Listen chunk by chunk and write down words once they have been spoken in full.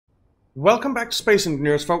Welcome back to Space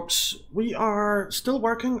Engineers, folks. We are still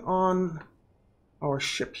working on our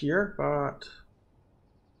ship here, but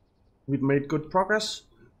we've made good progress,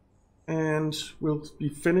 and we'll be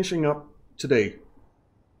finishing up today.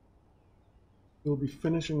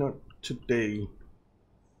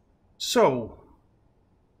 So,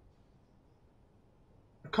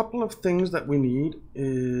 a couple of things that we need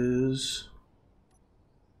is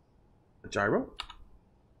a gyro.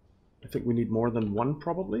 I think we need more than one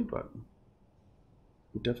probably, but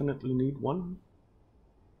we definitely need one.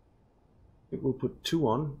 I think we'll put two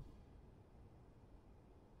on.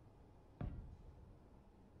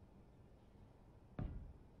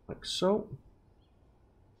 Like so.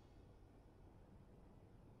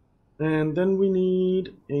 And then we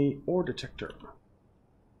need a ore detector.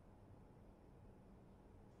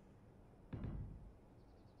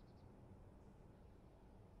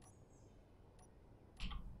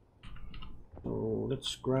 So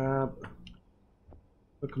let's grab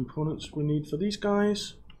the components we need for these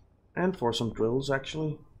guys, and for some drills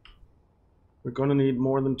actually. We're gonna need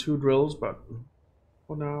more than 2 drills, but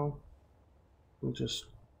for now we'll just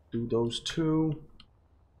do those 2.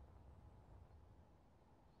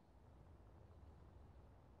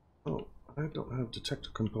 Oh, I don't have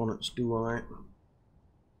detector components, do I?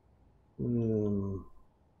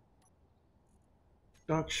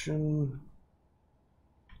 Production.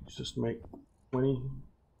 Let's just make 20.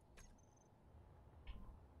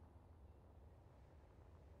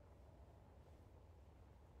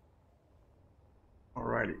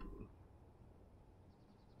 Alrighty.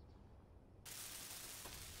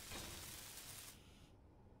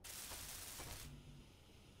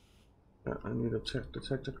 I need a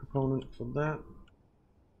detector component for that.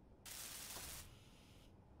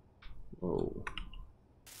 Whoa.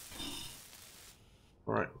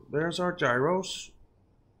 Alright, there's our gyros.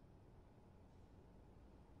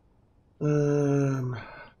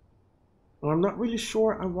 I'm not really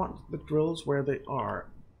sure I want the drills where they are,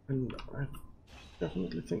 and I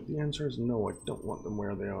definitely think the answer is no, I don't want them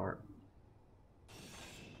where they are.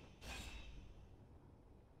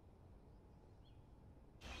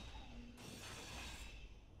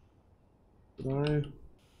 Did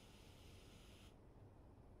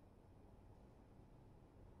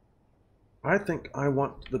I think I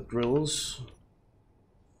want the drills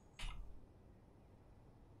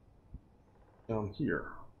down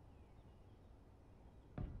here.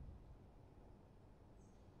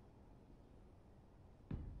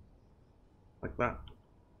 Like that.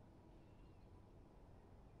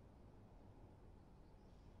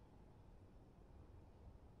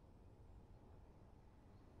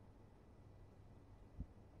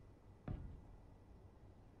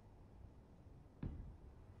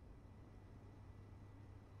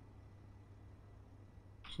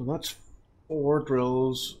 So that's 4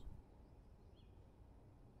 drills.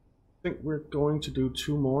 I think we're going to do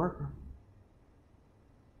 2 more.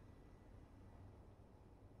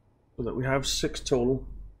 So that we have 6 total.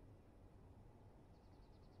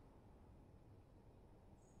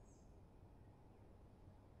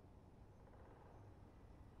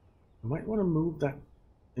 I might want to move that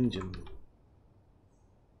engine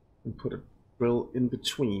and put a drill in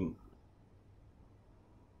between.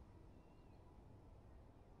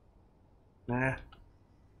 Nah,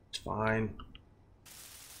 it's fine.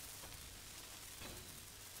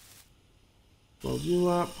 Load you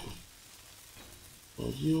up.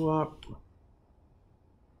 Load you up.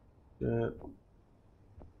 Get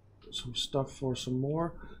some stuff for some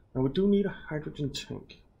more. Now we do need a hydrogen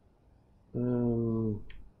tank. Do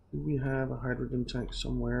we have a hydrogen tank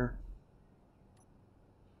somewhere?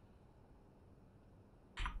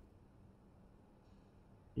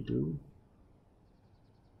 We do.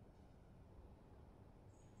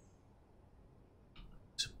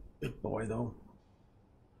 It's a big boy though.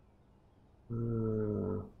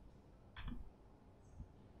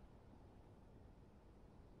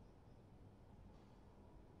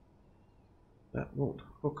 That won't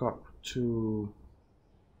hook up to...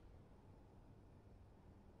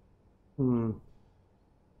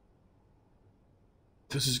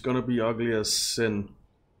 This is gonna be ugly as sin,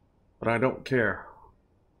 but I don't care.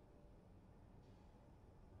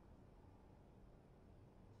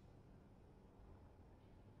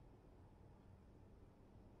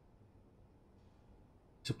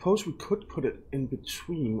 Suppose we could put it in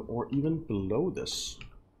between or even below this.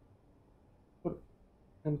 But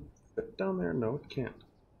can it fit down there? No, it can't.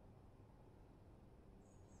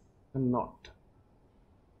 And not.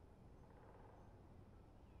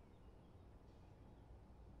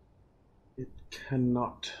 It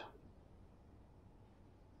cannot.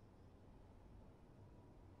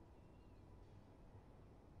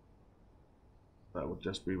 That would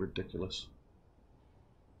just be ridiculous.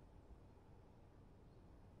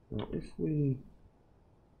 Now, if we...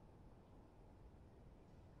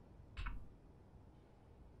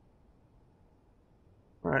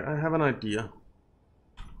 Alright, I have an idea.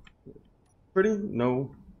 Pretty?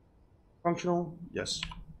 No. Functional? Yes.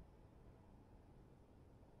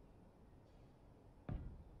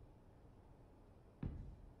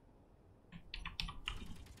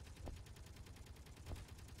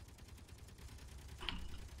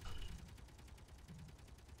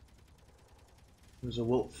 There's a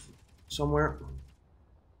wolf somewhere.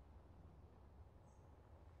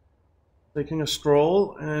 Taking a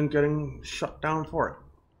stroll and getting shut down for it.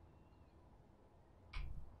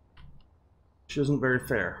 Which isn't very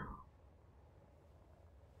fair.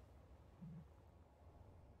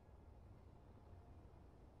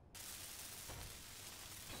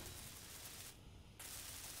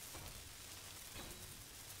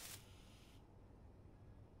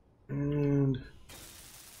 And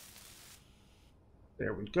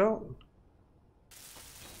there we go.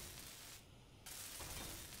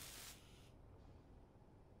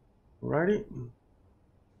 Alrighty.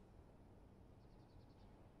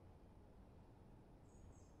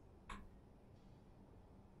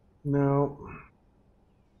 Now,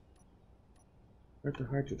 where'd the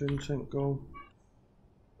hydrogen tank go?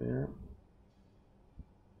 There.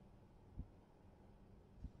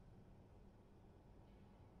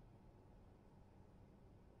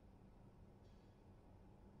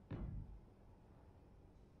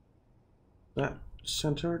 That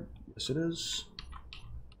centered? Yes, it is.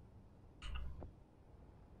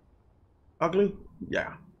 Ugly?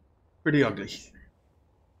 Yeah. Pretty ugly.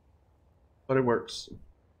 But it works.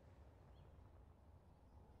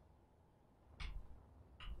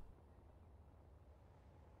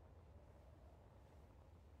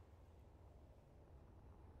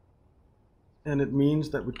 And it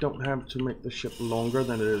means that we don't have to make the ship longer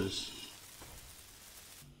than it is.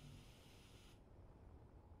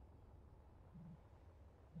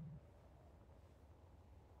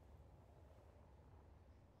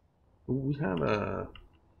 We have a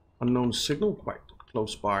unknown signal quite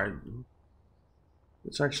close by.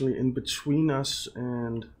 It's actually in between us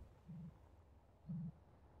and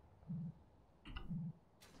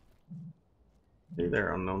hey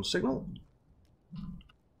there, unknown signal.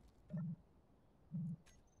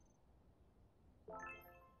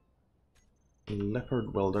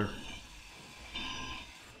 Leopard welder.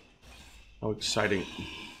 How exciting.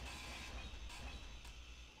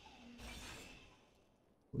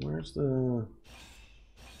 Where's the...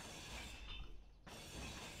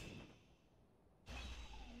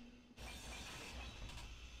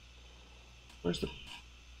 Where's the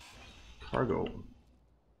cargo?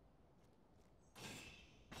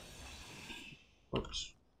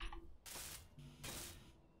 Oops.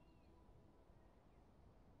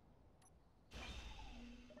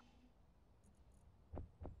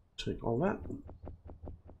 Take all that.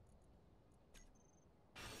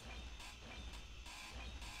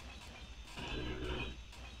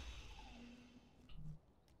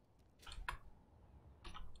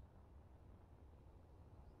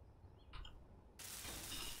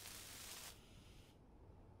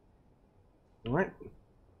 All right.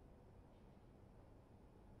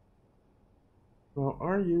 Well,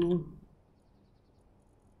 are you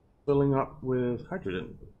filling up with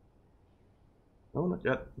hydrogen? No, not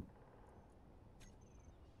yet.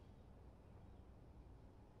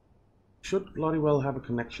 Should bloody well have a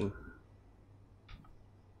connection.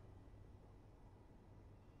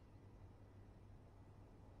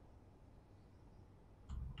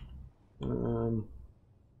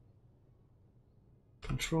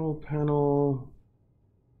 Control panel,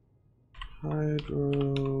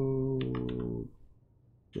 hydrogen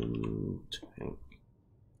tank,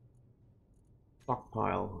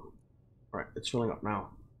 stockpile. All right, it's filling up now.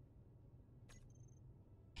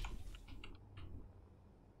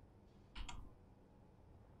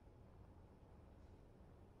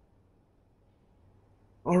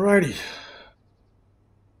 Alrighty.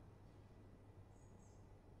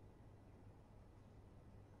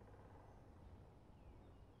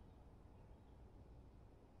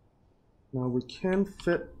 Now we can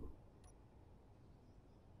fit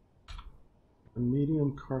a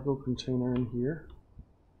medium cargo container in here.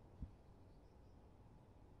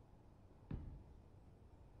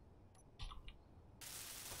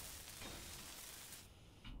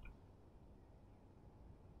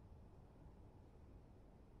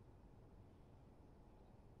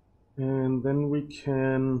 And then we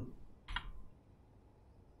can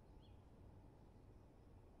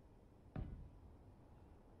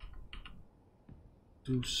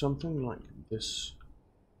do something like this.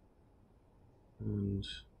 And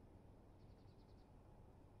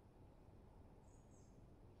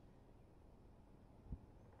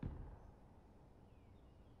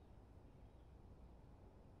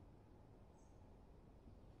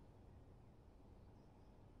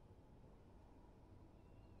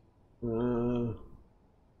we'll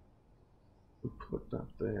put that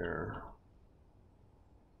there.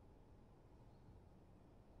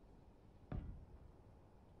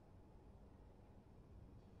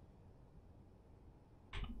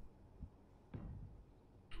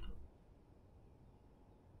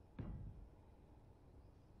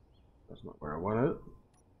 That's not where I wanted it.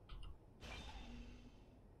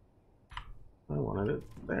 I wanted it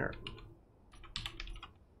there.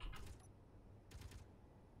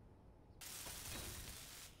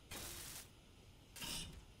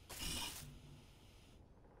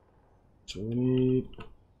 So we need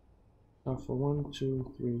stuff for 1,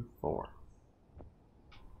 2, 3, 4.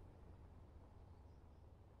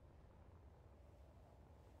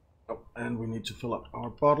 Oh, and we need to fill up our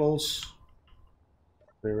bottles.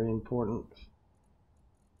 Very important.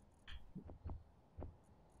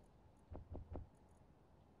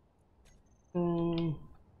 Okay.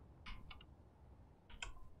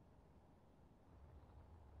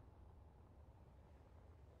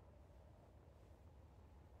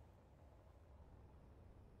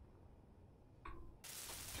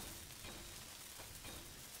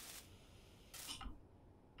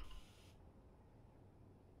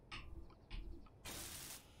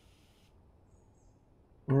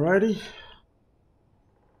 Alrighty.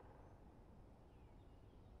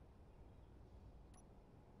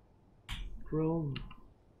 Drill.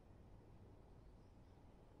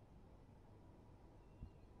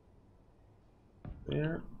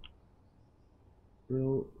 There.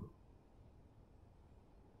 Drill.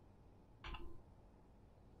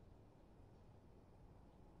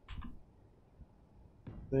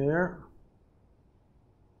 There.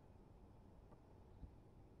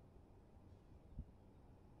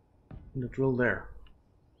 And the drill there.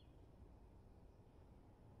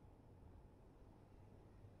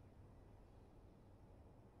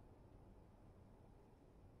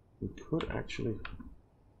 We could actually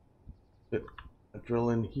fit a drill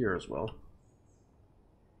in here as well,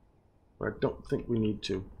 but I don't think we need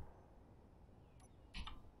to.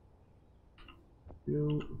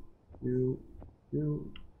 You.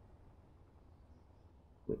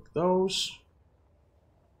 Click those.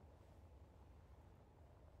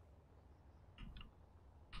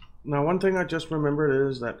 Now, one thing I just remembered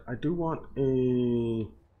is that I do want a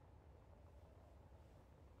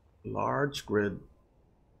large grid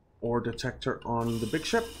ore detector on the big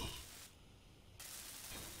ship.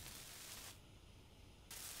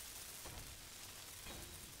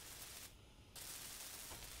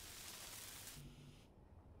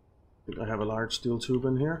 I think I have a large steel tube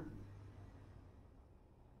in here.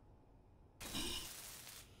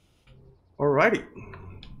 Alrighty.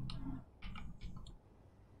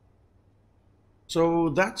 So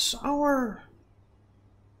that's our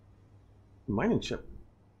mining ship.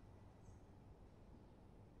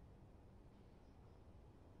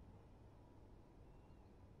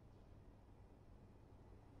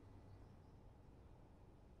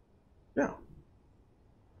 Yeah,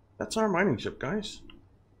 that's our mining ship, guys.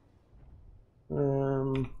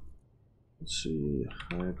 Let's see,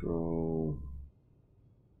 hydro.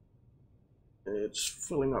 It's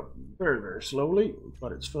filling up very, very slowly,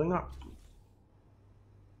 but it's filling up.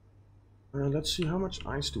 Let's see, how much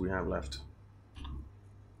ice do we have left?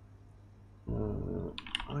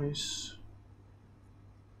 Ice.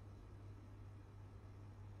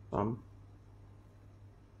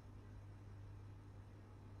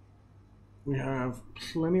 We have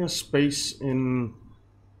plenty of space in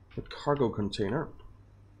the cargo container.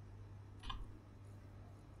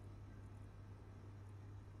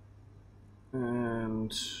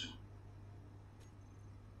 And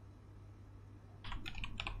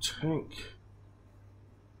tank,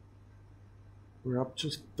 we're up to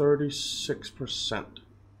 36%.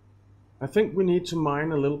 I think we need to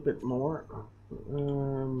mine a little bit more.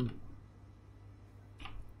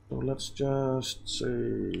 So let's just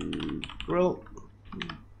say drill.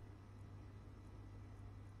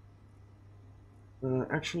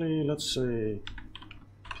 Actually, let's say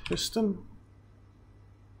piston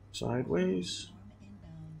sideways,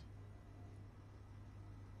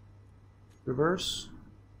 reverse,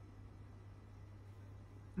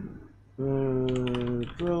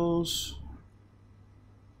 drills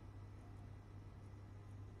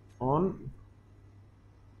on,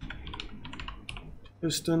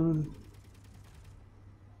 piston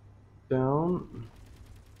down,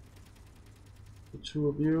 two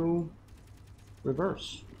of you.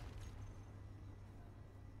 Reverse.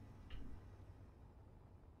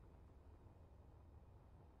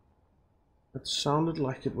 It sounded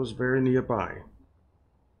like it was very nearby.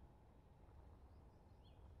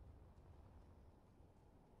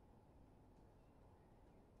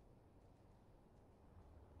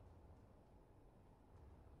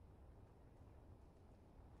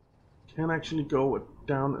 Can actually go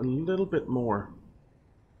down a little bit more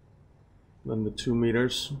than the 2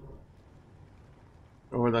 meters,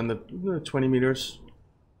 or than the 20 meters.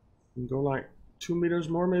 You can go like 2 meters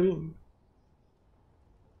more maybe.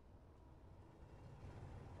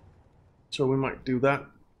 So we might do that.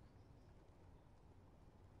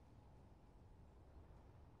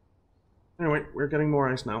 Anyway, we're getting more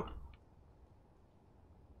ice now.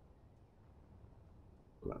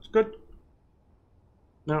 So that's good.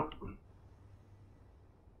 Now,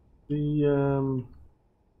 the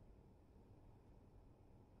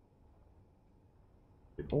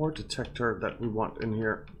ore detector that we want in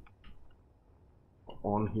here,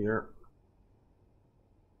 on here,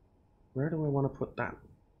 where do I want to put that?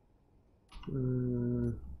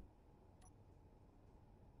 We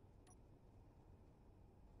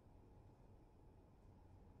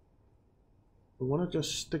want to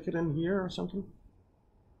just stick it in here or something?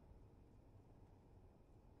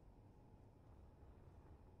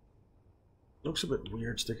 Looks a bit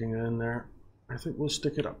weird sticking it in there. I think we'll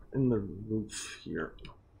stick it up in the roof here.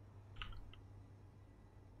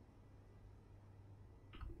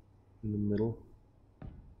 In the middle.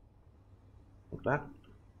 Like that.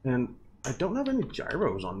 And I don't have any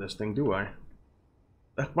gyros on this thing, do I?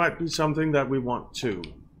 That might be something that we want too.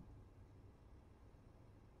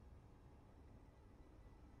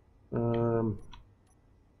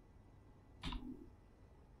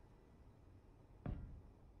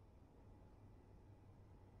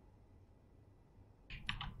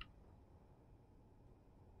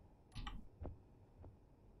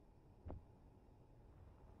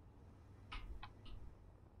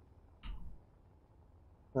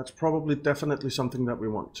 That's probably definitely something that we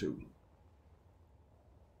want to.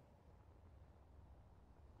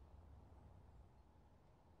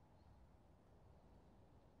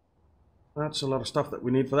 That's a lot of stuff that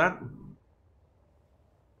we need for that.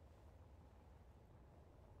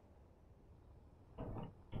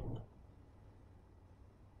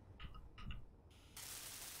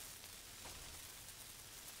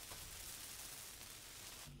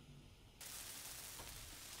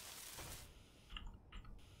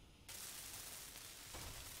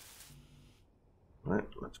 Right,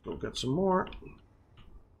 let's go get some more.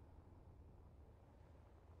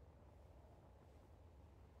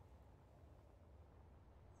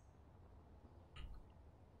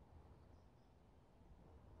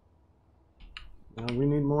 We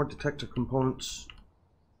need more detector components.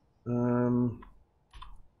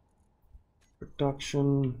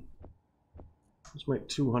 Production. Let's make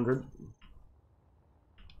 200.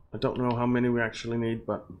 I don't know how many we actually need,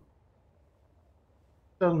 but it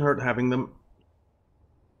doesn't hurt having them.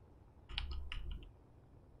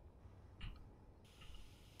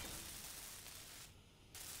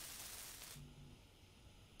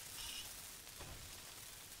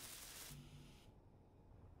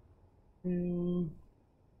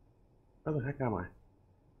 Where the heck am I?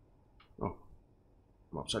 Oh,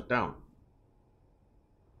 I'm upside down.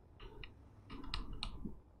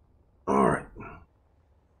 Alright.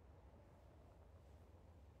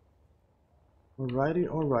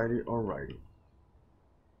 Alrighty.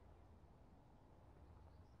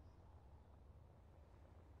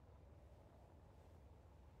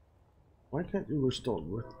 Why can't you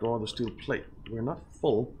withdraw the steel plate? We're not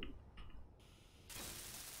full.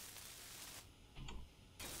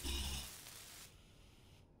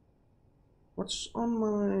 What's on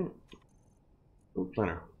my food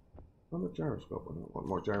planner? On the gyroscope. I don't want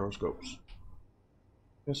more gyroscopes.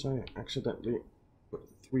 Guess I accidentally put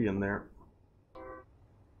 3 in there.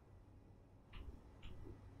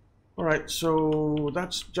 Alright, so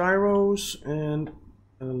that's gyros and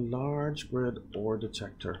a large grid ore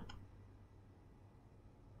detector.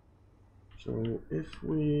 So if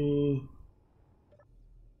we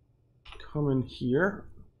come in here,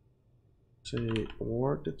 say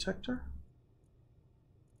ore detector,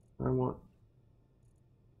 I want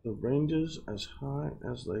the ranges as high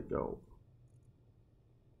as they go.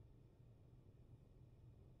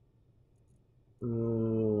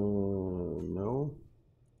 No.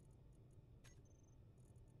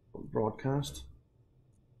 Broadcast.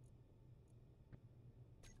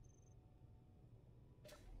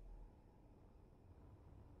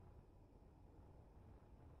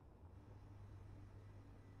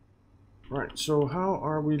 Right, so how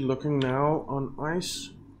are we looking now on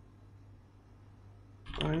ice?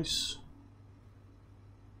 Ice.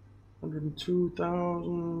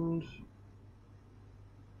 102,000.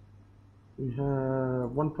 We have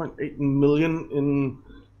 1.8 million in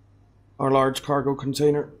our large cargo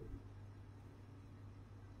container.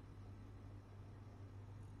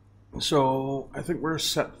 So I think we're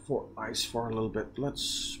set for ice for a little bit.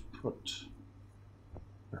 Let's put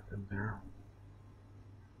that in there.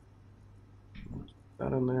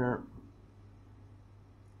 That in there.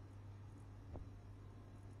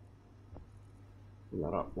 Pull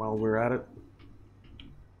that up while we're at it.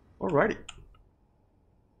 Alrighty.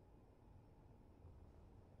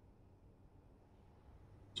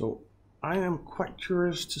 So I am quite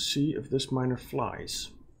curious to see if this miner flies.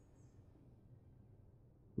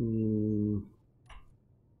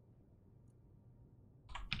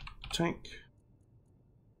 Tank.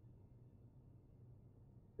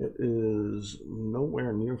 It is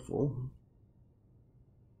nowhere near full.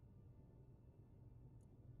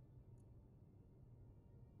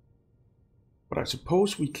 But I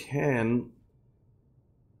suppose we can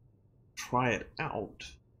try it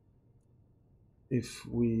out if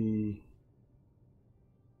we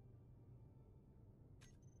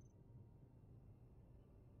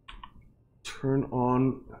turn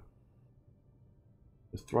on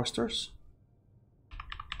the thrusters.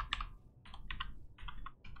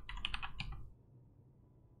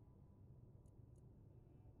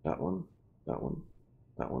 That one, that one,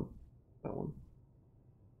 that one, that one,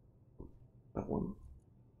 that one,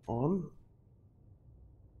 on.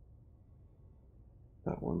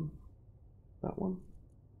 That one,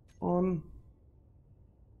 on.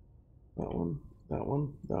 That one, that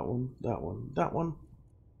one, that one, that one, that one,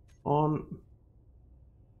 on.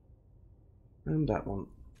 And that one,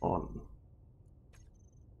 on.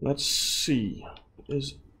 Let's see,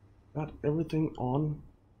 is that everything on?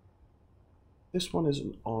 This one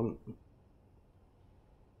isn't on.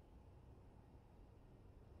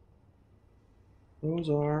 Those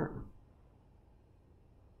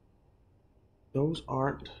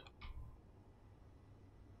aren't.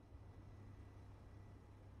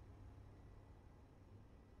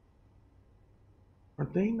 Are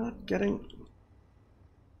they not getting?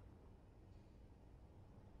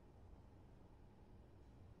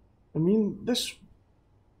 I mean, this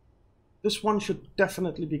one should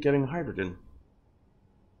definitely be getting hydrogen.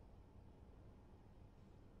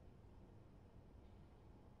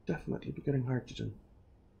 Definitely be getting hydrogen.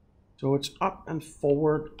 So it's up and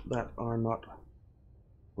forward that are not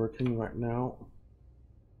working right now.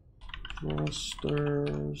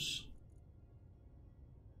 Thrusters.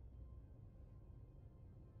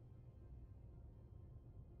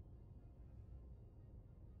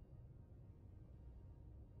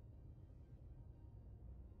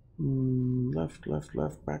 Left, left,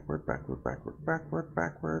 left, backward, backward, backward, backward,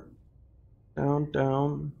 backward. Down,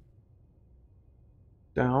 down.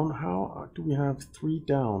 Down. How do we have 3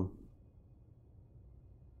 down?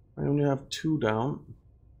 I only have 2 down.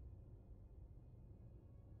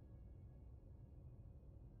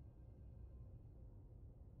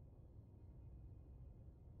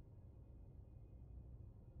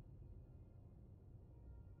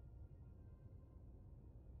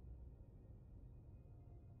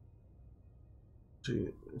 See,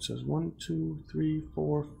 it says 1, 2, 3,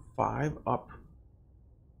 4, 5 up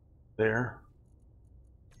there.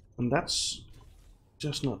 And that's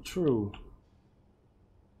just not true.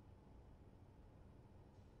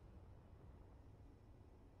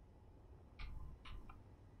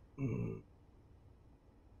 I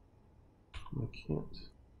can't.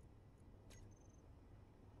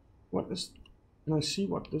 What is... Can I see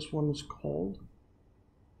what this one is called?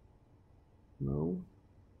 No.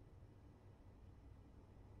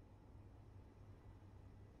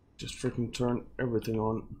 Just freaking turn everything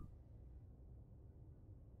on.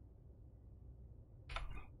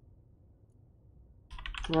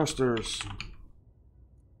 Thrusters.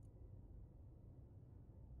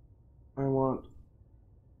 I want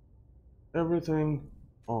everything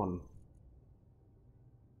on.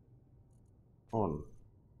 On.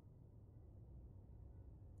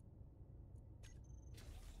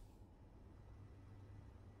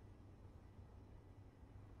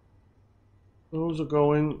 Those are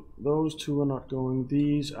going, those 2 are not going,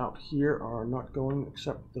 these out here are not going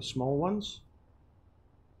except the small ones.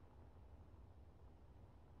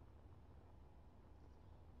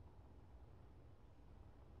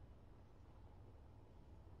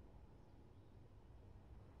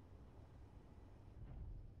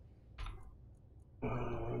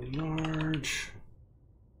 Large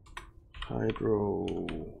hydro.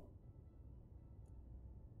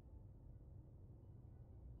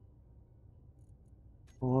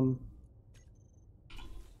 On.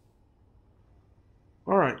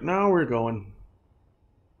 Alright, now we're going.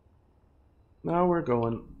 Now we're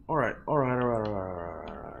going. Alright.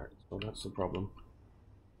 So that's the problem.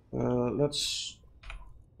 Let's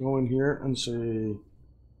go in here and say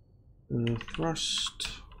thrust.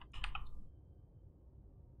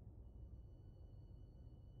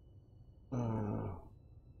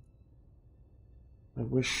 I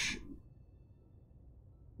wish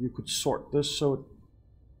you could sort this so it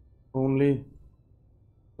only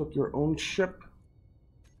took your own ship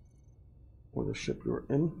or the ship you're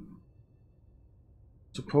in.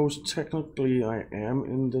 Suppose technically I am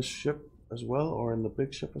in this ship as well, or in the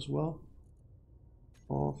big ship as well.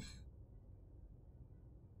 Off.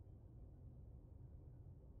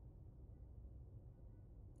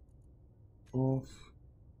 Off.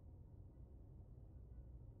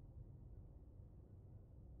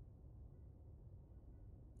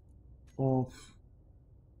 Off.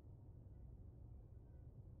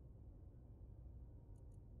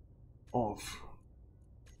 Off.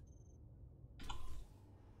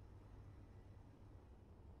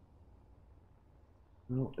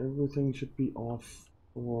 Well, everything should be off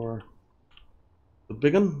for the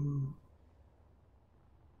big one.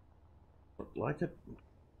 Look like it.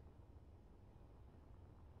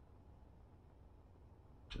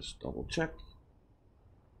 Just double check.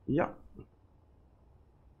 Yep.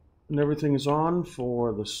 And everything is on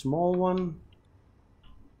for the small one.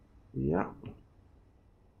 Yeah.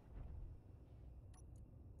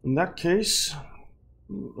 In that case,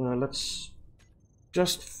 let's,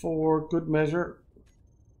 just for good measure,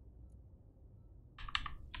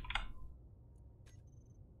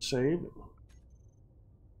 save.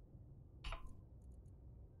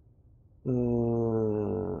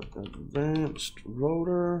 Advanced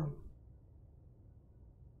rotor.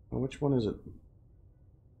 Which one is it?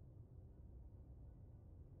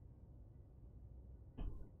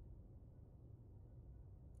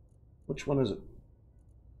 Which one is it?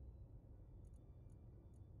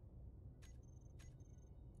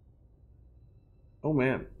 Oh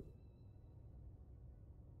man.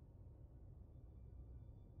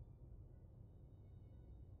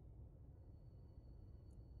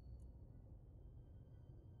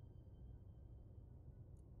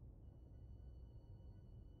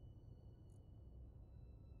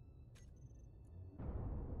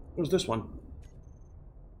 Who's this one?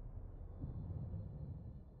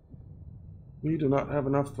 We do not have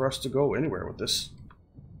enough for us to go anywhere with this.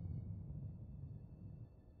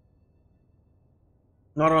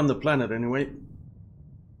 Not on the planet, anyway.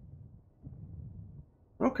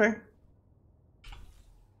 Okay.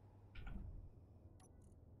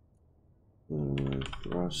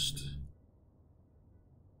 Thrust.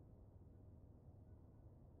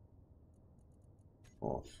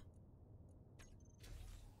 Off.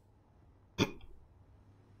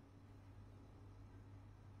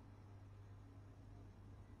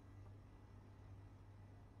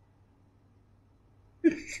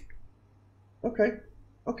 Okay.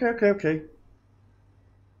 Okay.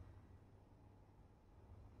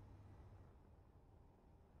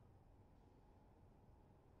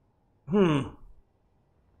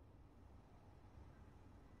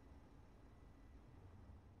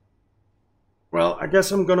 Well, I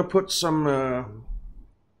guess I'm gonna put some a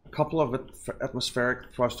couple of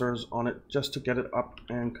atmospheric thrusters on it just to get it up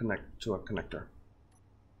and connect to a connector.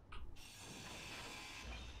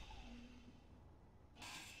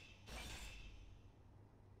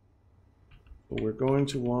 So we're going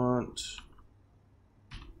to want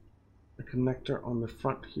a connector on the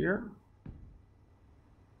front here.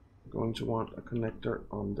 We're going to want a connector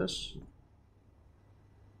on this.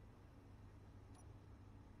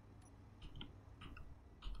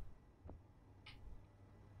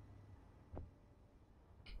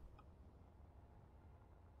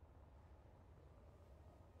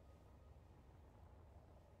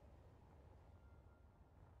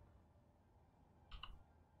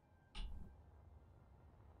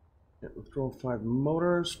 Withdraw 5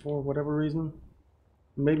 motors for whatever reason.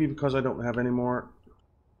 Maybe because I don't have any more.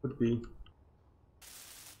 Could be.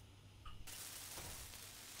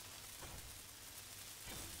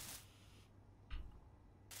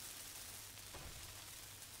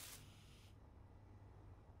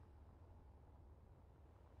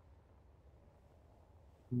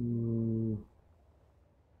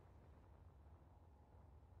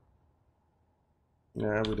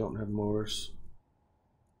 Yeah, we don't have motors.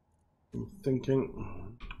 I'm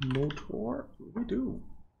thinking motor. We do.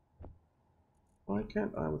 Why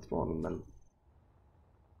can't I withdraw them then?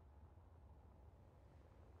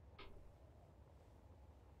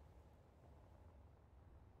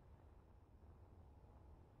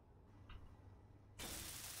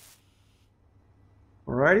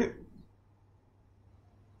 Alrighty.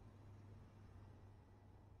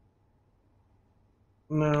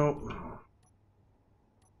 Now,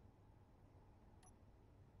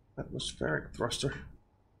 atmospheric thruster.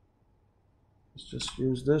 Let's just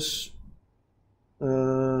use this.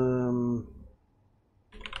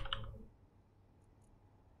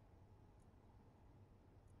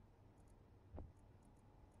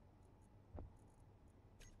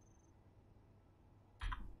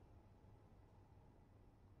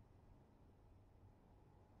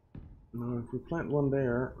 Now, if we plant one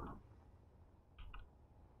there,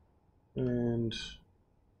 and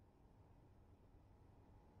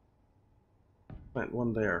plant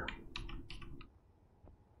one there.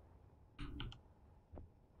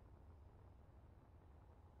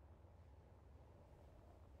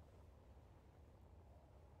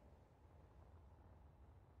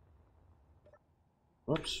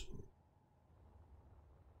 Oops.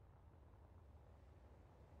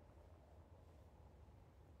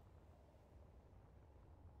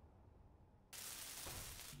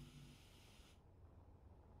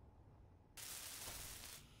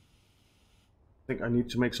 I think I need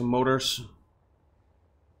to make some motors.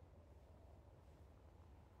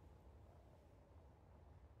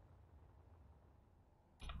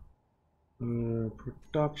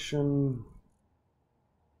 Production,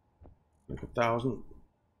 like 1,000.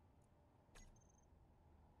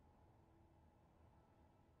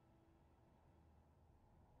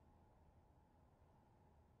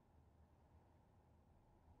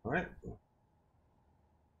 All right,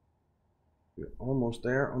 we're almost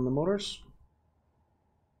there on the motors.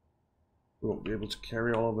 We won't be able to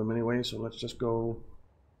carry all of them anyway, so let's just go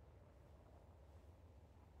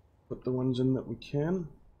put the ones in that we can.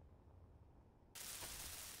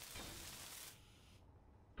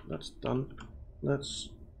 That's done. Let's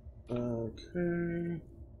okay.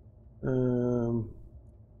 Turn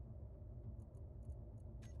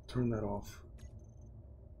that off.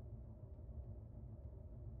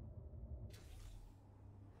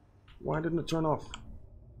 Why didn't it turn off?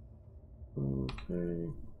 Okay.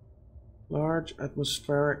 Large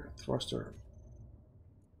atmospheric thruster.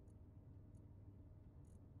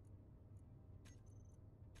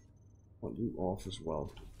 Want you off as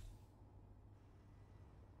well.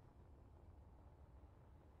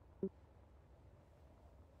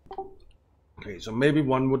 Okay, so maybe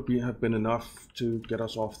one would have been enough to get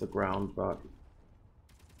us off the ground, but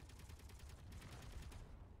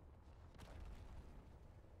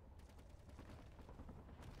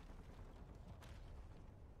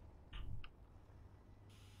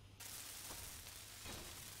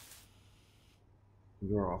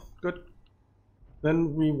you're off. Good.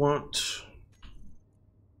 Then we want,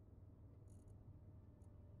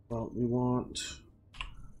 well, we want,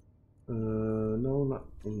 no, not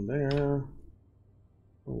in there.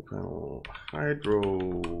 Oh, panel,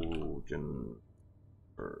 hydrogen.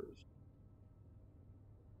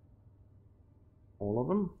 All of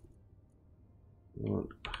them. We want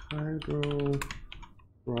hydro,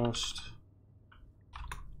 rust,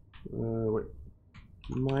 wait,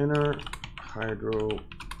 minor, hydro,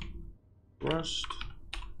 rust,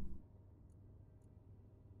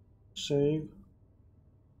 save.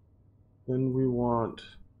 Then we want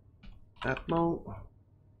Atmo,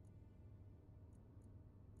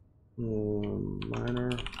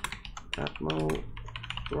 minor, Atmo,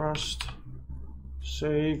 rust,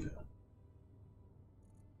 save.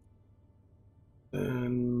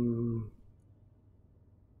 And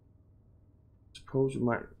suppose we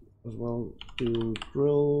might as well do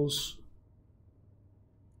drills.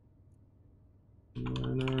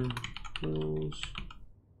 Minor drills.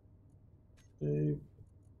 Save.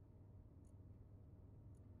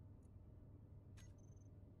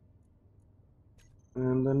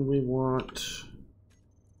 And then we want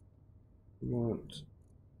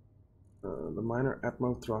the minor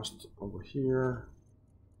Atmo thrust over here.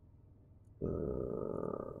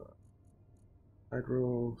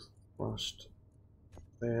 Hydro thrust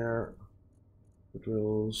there. The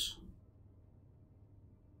drills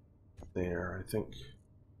there, I think.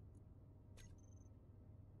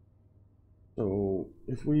 So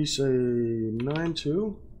if we say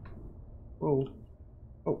 9.2, oh,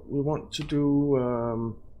 we want to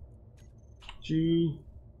do G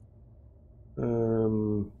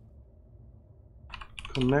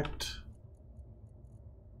connect,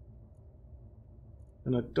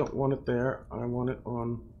 and I don't want it there. I want it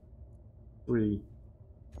on 3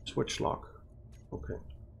 switch lock. Okay.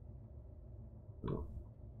 No.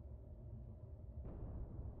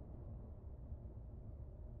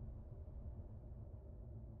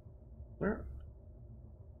 Where?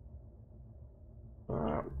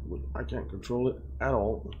 I can't control it at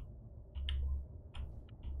all.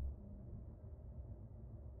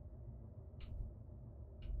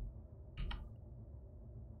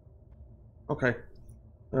 Okay.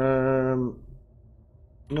 9,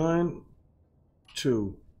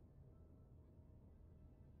 2.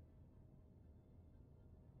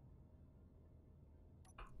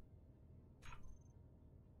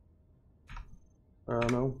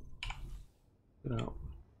 No. Get out.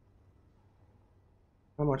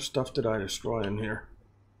 How much stuff did I destroy in here?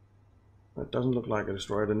 It doesn't look like I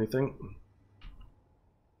destroyed anything.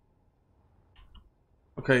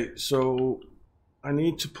 Okay, so I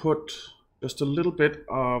need to put just a little bit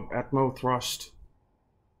of atmo thrust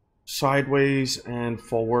sideways and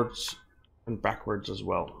forwards and backwards as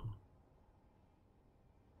well,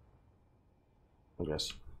 I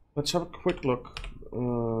guess. Let's have a quick look.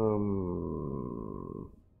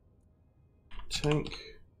 Tank.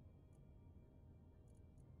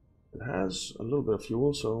 It has a little bit of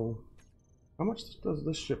fuel, so how much does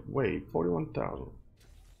this ship weigh? 41,000.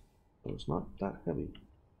 So it's not that heavy.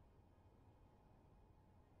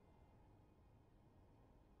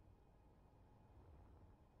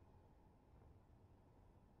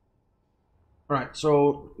 Alright,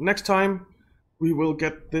 so next time we will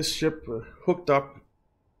get this ship hooked up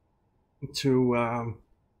to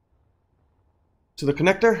the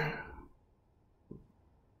connector.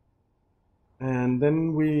 And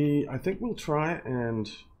then I think we'll try and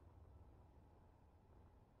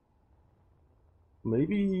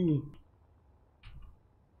maybe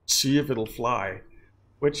see if it'll fly,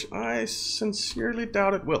 which I sincerely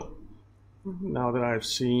doubt it will, now that I've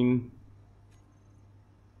seen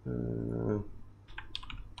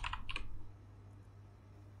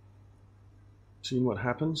what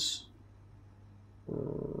happens.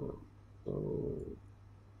 So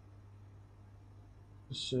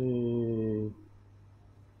say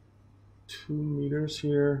 2 meters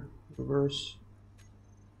here, reverse.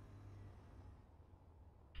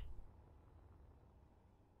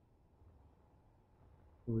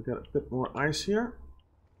 We got a bit more ice here.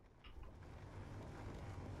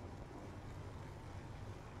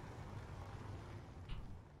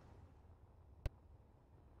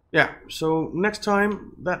 Yeah, so next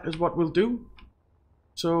time that is what we'll do.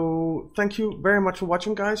 So thank you very much for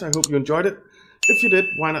watching, guys. I hope you enjoyed it. If you did,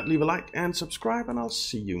 why not leave a like and subscribe, and I'll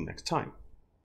see you next time.